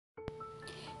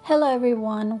Hello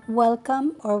everyone,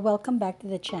 welcome back to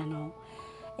the channel.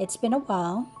 It's been a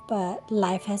while, but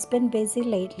life has been busy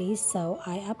lately, so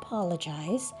I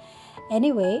apologize.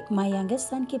 Anyway, my youngest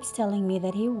son keeps telling me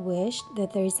that he wished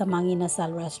that there is a Mang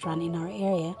Inasal restaurant in our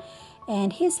area,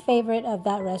 and his favorite of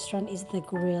that restaurant is the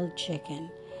grilled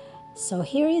chicken. So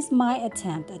here is my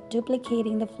attempt at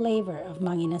duplicating the flavor of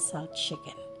Mang Inasal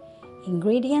chicken.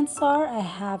 Ingredients are I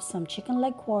have some chicken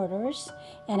leg quarters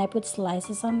and I put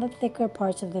slices on the thicker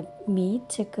parts of the meat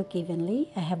to cook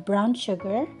evenly. I have brown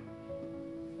sugar,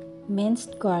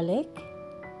 minced garlic.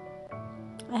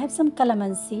 I have some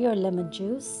calamansi or lemon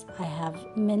juice. I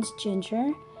have minced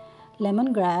ginger,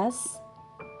 lemongrass,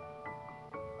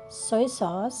 soy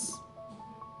sauce,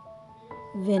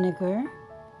 vinegar,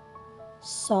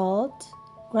 salt,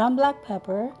 ground black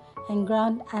pepper, and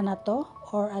ground anato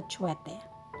or achuete.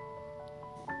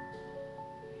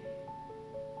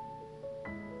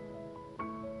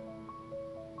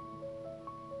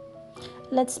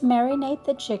 Let's marinate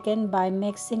the chicken by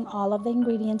mixing all of the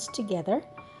ingredients together.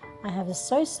 I have a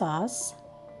soy sauce,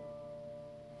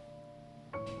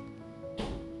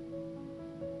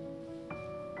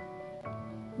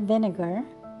 vinegar,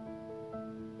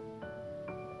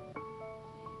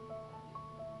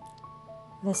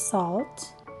 the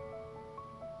salt,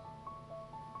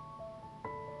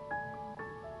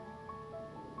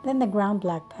 then the ground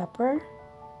black pepper,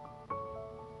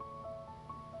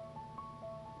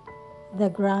 the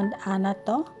ground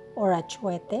anato or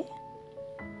achuete,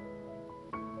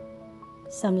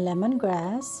 some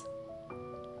lemongrass,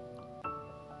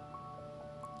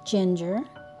 ginger,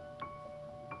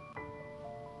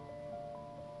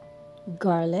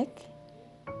 garlic,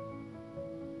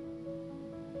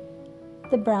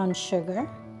 the brown sugar,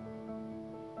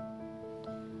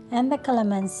 and the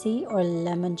calamansi or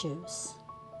lemon juice.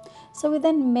 So we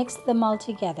then mix them all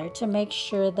together to make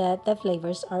sure that the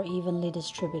flavors are evenly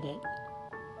distributed.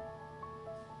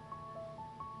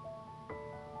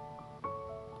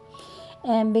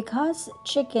 And because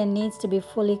chicken needs to be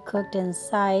fully cooked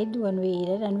inside when we eat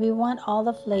it, and we want all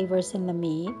the flavors in the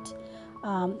meat,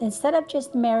 instead of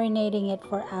just marinating it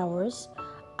for hours,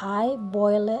 I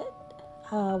boil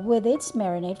it with its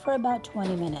marinade for about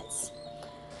 20 minutes.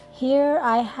 Here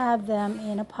I have them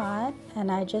in a pot,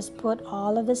 and I just put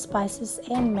all of the spices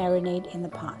and marinade in the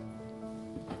pot.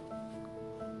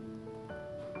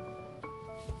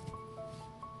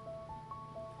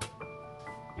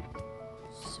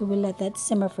 So we let that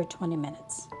simmer for 20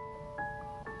 minutes.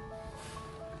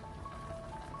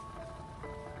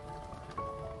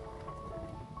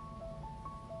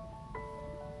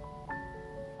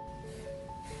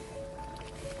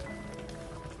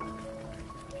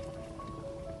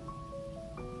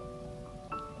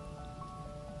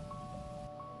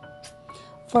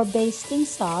 For basting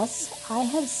sauce, I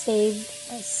have saved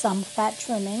some fat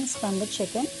trimmings from the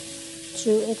chicken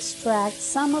to extract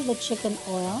some of the chicken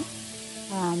oil.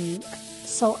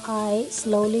 So I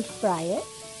slowly fry it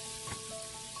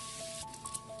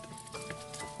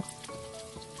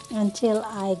until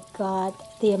I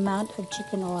got the amount of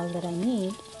chicken oil that I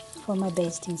need for my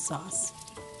basting sauce.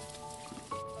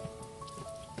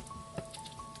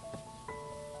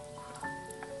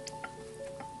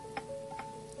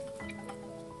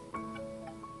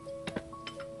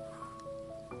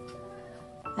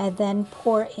 I then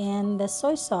pour in the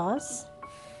soy sauce,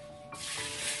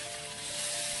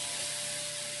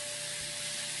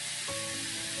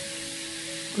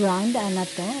 ground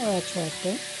anato or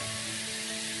achote,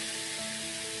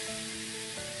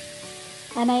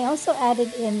 and I also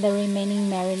added in the remaining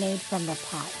marinade from the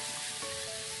pot.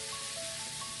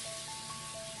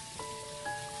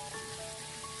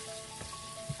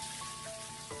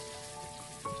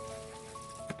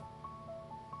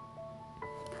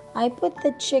 I put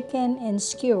the chicken in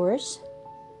skewers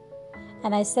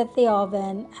and I set the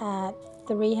oven at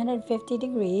 350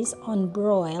 degrees on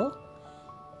broil,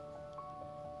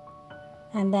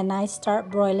 and then I start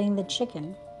broiling the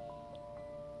chicken.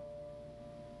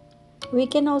 We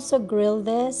can also grill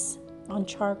this on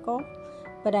charcoal,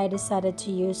 but I decided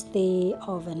to use the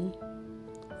oven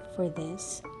for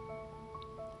this.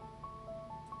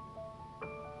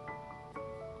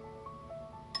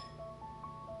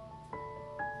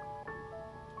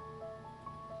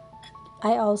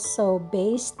 I also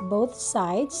baste both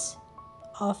sides,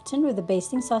 often with the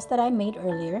basting sauce that I made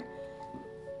earlier.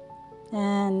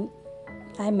 And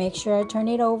I make sure I turn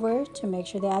it over to make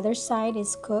sure the other side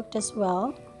is cooked as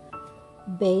well.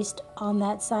 Baste on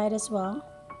that side as well.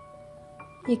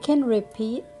 You can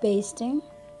repeat basting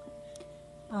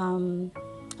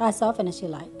as often as you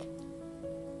like.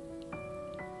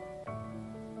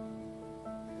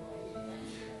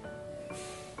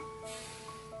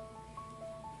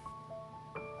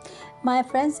 My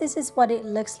friends, this is what it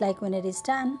looks like when it is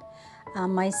done.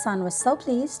 My son was so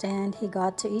pleased and he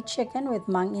got to eat chicken with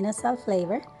Mang Inasal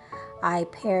flavor. I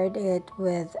paired it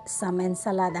with some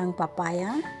ensaladang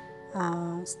papaya.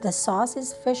 The sauce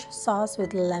is fish sauce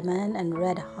with lemon and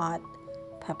red hot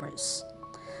peppers.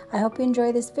 I hope you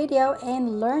enjoyed this video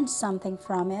and learned something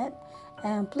from it.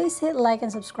 And please hit like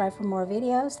and subscribe for more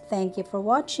videos. Thank you for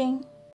watching.